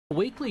A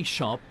weekly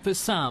shop for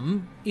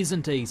some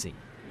isn't easy.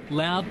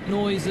 Loud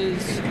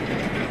noises,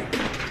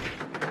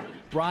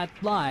 bright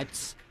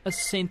lights, a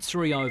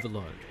sensory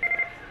overload.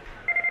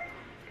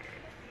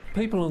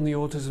 People on the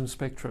autism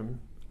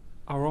spectrum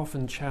are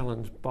often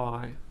challenged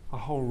by a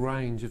whole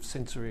range of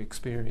sensory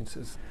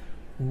experiences.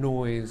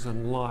 Noise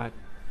and light,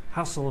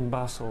 hustle and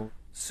bustle.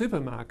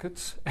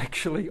 Supermarkets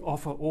actually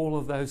offer all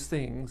of those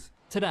things.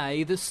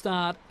 Today, the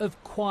start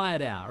of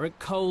Quiet Hour at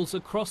Coles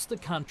across the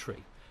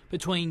country.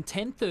 Between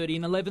 10:30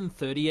 and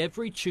 11:30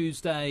 every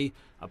Tuesday,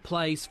 a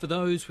place for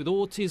those with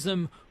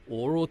autism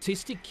or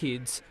autistic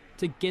kids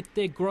to get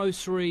their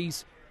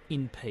groceries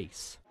in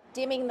peace.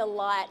 Dimming the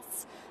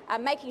lights,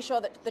 making sure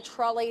that the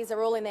trolleys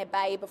are all in their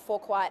bay before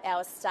Quiet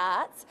Hour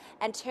starts,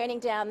 and turning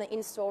down the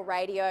in-store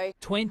radio.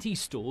 20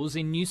 stores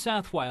in New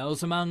South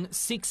Wales among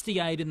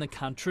 68 in the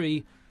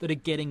country that are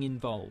getting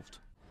involved.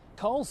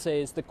 Cole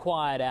says the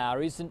Quiet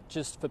Hour isn't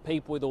just for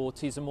people with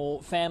autism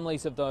or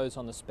families of those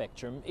on the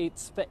spectrum,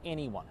 it's for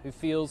anyone who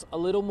feels a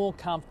little more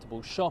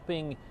comfortable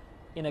shopping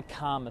in a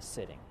calmer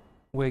setting.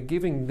 We're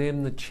giving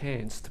them the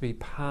chance to be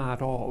part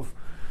of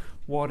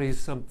what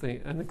is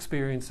an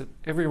experience that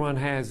everyone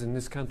has in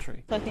this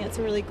country. I think it's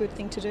a really good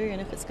thing to do, and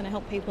if it's going to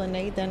help people in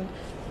need, then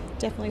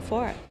definitely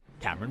for it.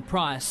 Cameron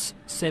Price,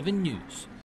 7 News.